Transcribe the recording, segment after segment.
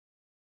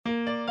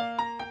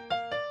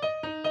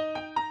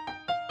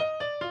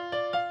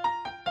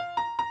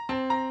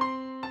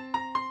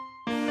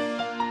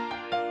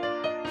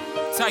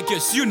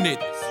Tigers Unit.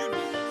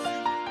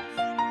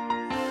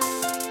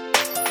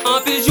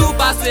 En pile jour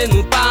passé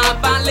nous pas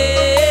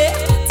parler.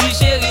 Si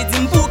chéri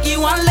dis pour qui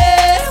wanle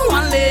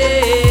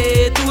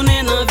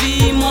tourner dans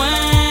vie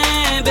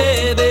moins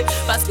bébé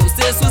parce que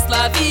c'est sous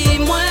la vie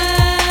moins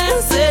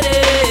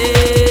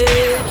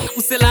c'est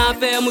ou c'est la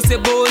paix ou c'est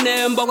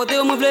bonheur bon côté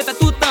moi vle faire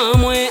tout temps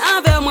moins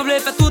envers moi vle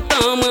faire tout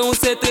temps moins ou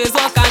c'est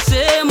trésor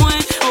caché moins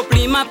au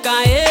pli m'a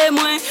caé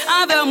moins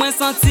envers moi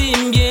senti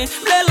bien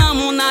vle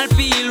l'amour n'a le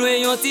pi loin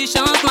yon ti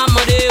chance m'a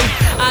demandé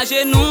à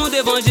genoux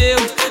devant Dieu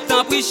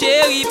tant pris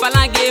chéri pas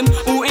la game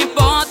ou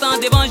important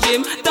devant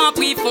Dieu tant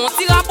pris font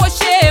ti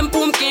rapprocher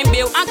pour me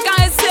kembe en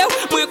caresser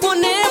moi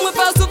connais moi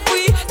pas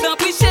souffrir tant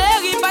pris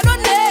chéri pardonner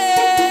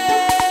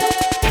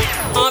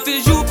en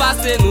pile jour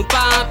passé nous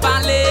pas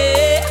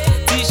parler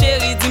si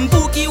chéri dis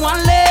pour qui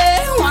wanle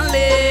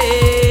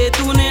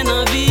tourner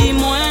dans vie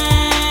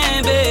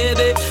moins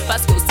bébé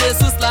parce que c'est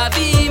sous la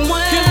vie moins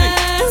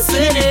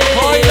c'est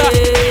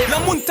la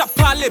moun t'a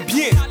parlé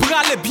bien,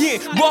 parlé bien.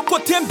 Bon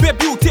côté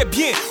baby ou t'es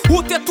bien,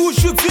 ou t'es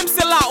toujours vim,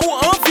 c'est là où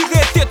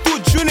envirer t'es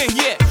toute journée,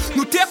 yeah.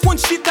 Nous t'es kon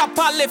chita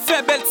parler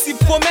fait belle si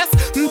promesse.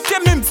 Nous t'es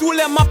même dit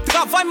les map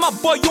travail ma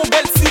boy yon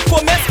belle si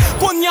promesse.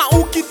 Kon y a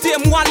ou qui t'es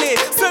moalé,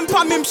 c'est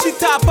pas même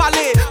chita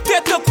parler.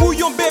 T'es te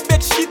couillon bébé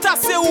de chita,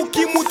 c'est ou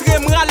qui moutre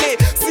m'rale.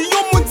 Si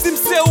yon moun dim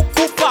c'est ou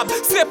coupable,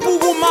 c'est pour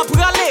ou m'a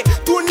bralé.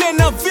 Tourner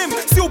dans vim,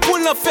 si ou pour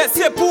le faire,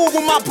 c'est pour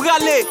ou m'a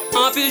bralé.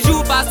 En pile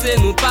jour passé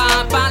nous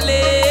pas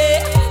parler.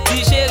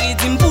 Si chéri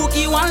dis pour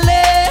qui wanle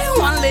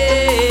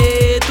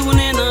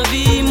tourner dans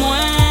vie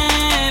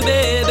moins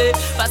bébé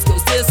parce que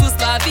c'est sous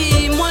la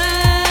vie moins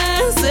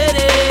c'est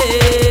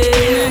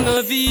tourner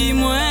dans vie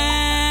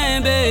moins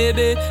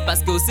bébé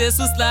parce que c'est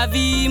sous la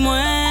vie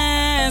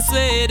moins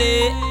c'est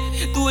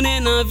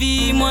tourner dans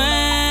vie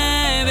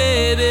moins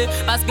bébé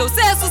parce que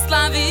c'est sous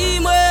la vie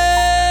moins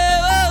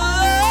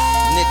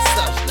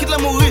Quitte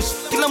l'amour riche,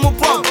 quitte l'amour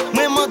pauvre.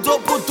 Moi mando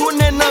pour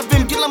tourner dans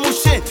vim, quitte l'amour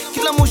chien,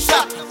 quitte l'amour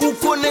chat. Ou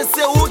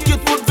connaissez où qui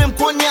tout vim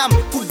konyam.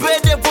 Pour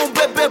bébé pour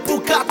bébé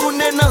pour ka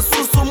tourner dans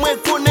sous. Moi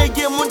connais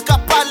yé moun ka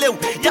parler.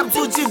 Y'a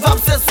tout dit vab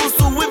c'est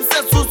sous, oui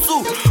c'est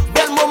sous.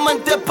 Bel moment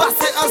de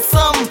passer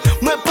ensemble.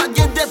 Moi pas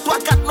gain de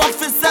 3-4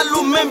 l'officiel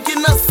ou même qui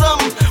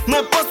n'ensemble.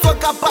 Moi pas soit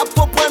capable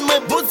comprendre moi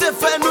bon c'est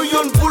fait nous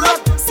yon pour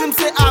l'autre. Sim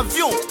c'est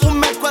avion ou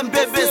même comme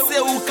bébé c'est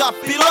ou ka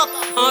pilote.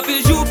 En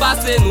pile jour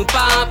passé nous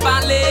pas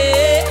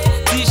parler.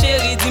 Si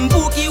chéri dis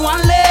pour qui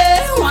wanle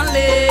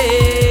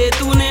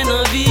tourner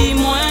dans vie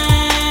moins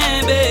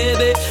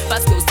bébé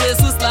parce que c'est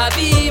sous la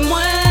vie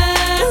moins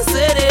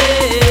c'est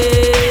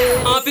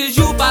en pile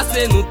jour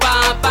passé nous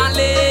pas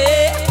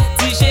parler.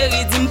 Si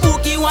chéri dis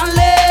pour qui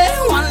wanle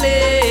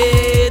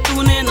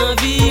tourner dans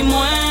vie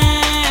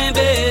moins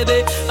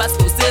bébé parce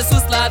que c'est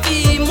sous la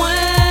vie moins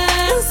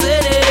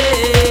c'est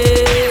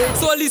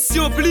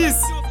Solution Bliss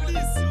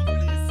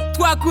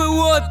 3 Crew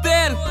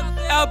Hotel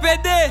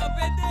RPD